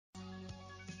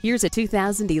Here's a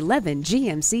 2011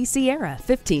 GMC Sierra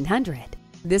 1500.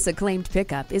 This acclaimed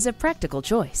pickup is a practical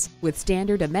choice with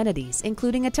standard amenities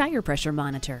including a tire pressure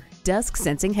monitor, dusk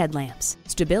sensing headlamps,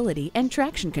 stability and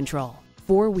traction control,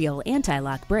 four-wheel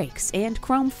anti-lock brakes, and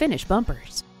chrome finish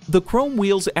bumpers. The chrome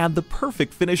wheels add the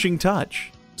perfect finishing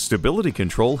touch. Stability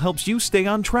control helps you stay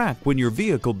on track when your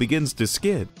vehicle begins to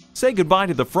skid. Say goodbye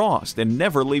to the frost and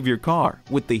never leave your car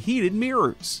with the heated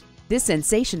mirrors. This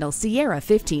sensational Sierra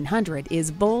 1500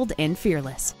 is bold and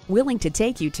fearless, willing to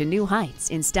take you to new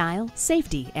heights in style,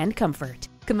 safety, and comfort.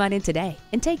 Come on in today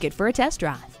and take it for a test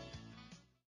drive.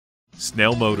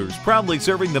 Snell Motors, proudly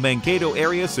serving the Mankato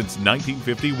area since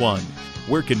 1951.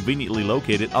 We're conveniently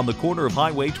located on the corner of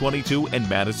Highway 22 and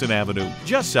Madison Avenue,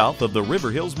 just south of the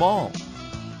River Hills Mall.